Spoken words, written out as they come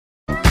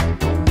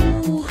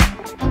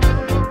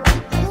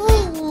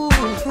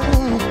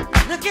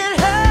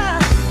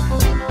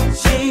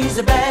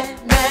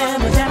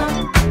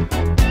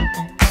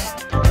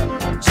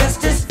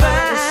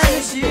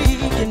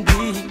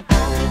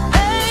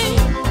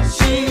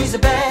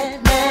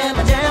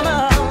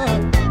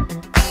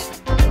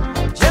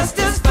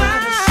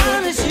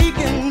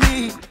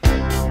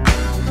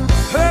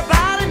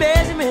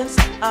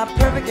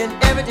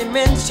every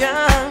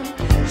dimension.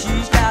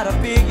 She's got a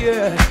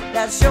figure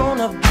that's shown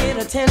up get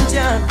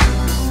attention.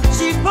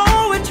 She's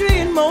poetry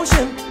in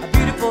motion, a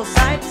beautiful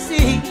sight to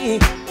see.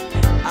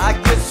 I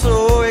get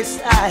so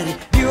excited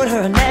viewing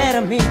her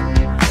anatomy.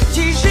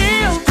 She's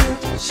real,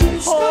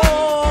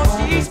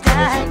 oh, she's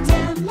stacked,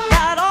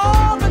 got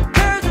all the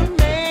curves a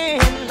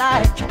man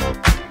like.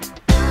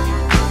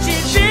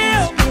 She's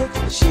real,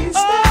 oh, she's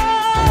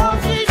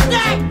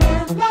stacked,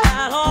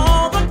 got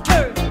all the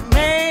curves a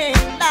man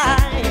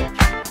like.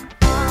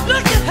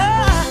 Look at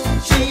her,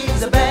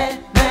 she's a bad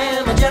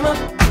mamma jamma,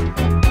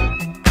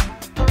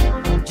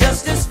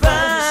 just as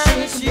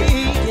fine as she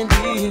can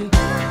be.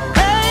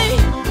 Hey,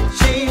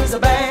 she's a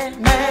bad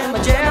mamma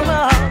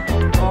jamma,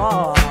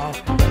 oh,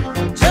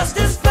 just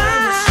as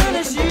fine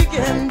as she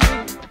can be.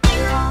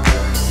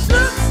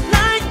 Looks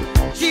like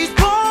she's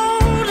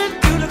born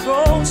into the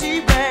gold.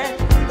 She bad,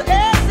 the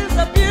essence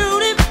of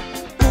beauty,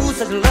 ooh,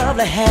 such a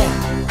lovely hair.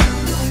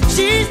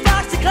 She's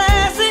foxy,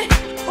 classy,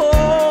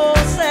 oh,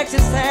 sexy,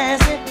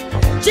 sassy.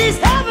 She's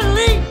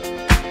heavenly,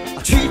 a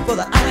treat for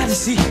the eye to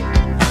see.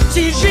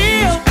 She's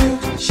real,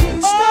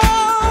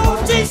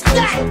 oh, she's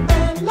stacked,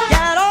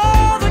 got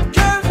all the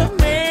curves a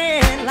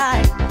man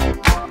like.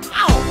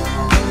 Oh,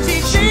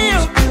 she's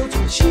real,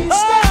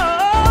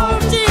 oh,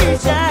 she's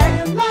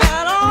stacked,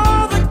 got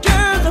all the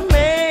curves a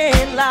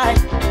man like.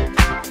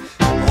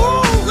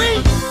 Ooh,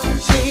 wee,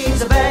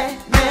 she's a bad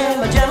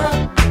mamma jamma.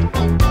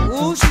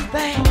 Ooh, she's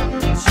bad,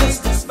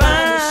 just as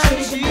fine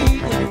as she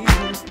can be.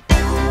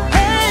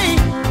 Hey,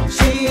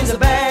 she's a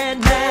bad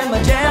mamma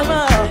jamma,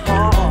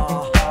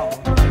 oh,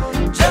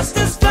 just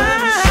as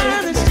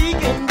fine as she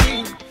can be.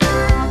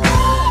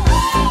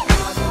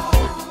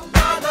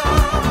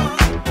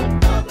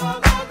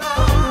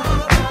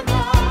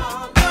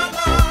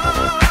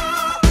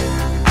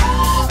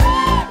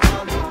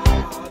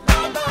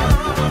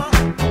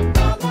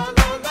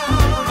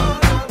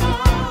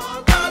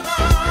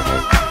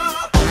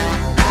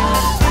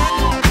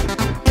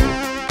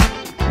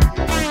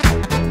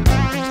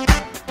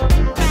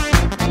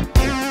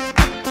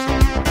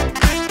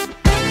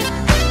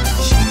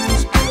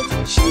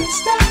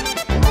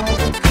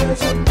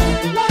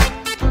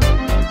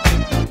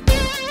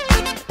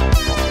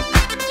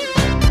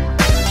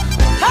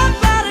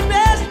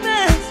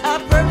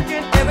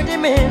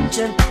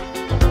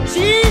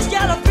 She's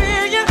got a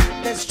figure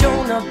that's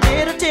shown a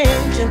bit of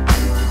attention.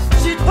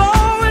 She's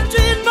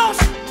poetry in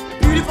motion,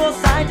 beautiful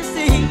sight to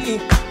see.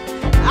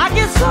 I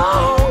get so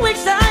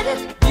excited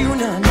viewing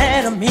her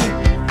anatomy.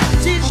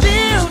 She's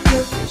real,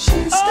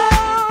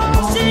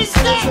 oh, she's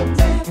stacked,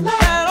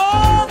 got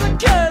all the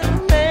curves a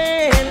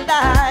man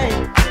like.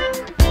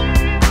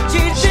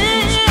 She's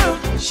real,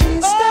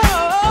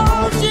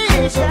 oh,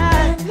 she's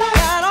stacked,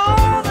 got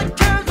all the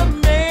curves a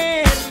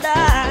man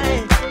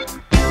like.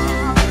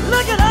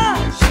 Look at her,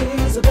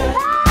 she's a bad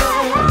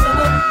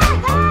mamma,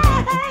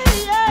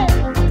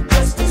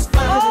 just as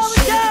fine as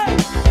she can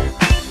be.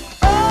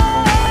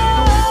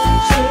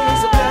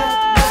 She's a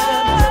bad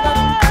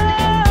mamma,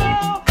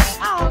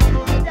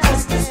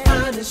 just as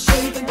fine as she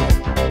can be.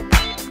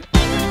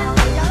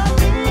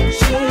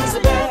 She's a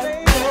bad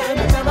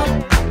mamma,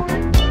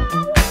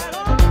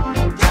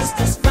 just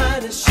as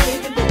fine as she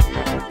can be.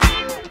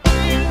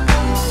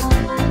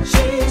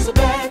 She's a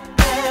bad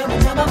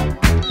mamma,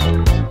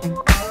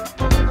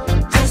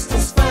 just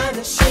as fine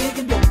as she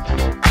can be.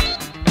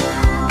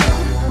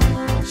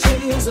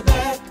 She's a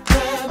bad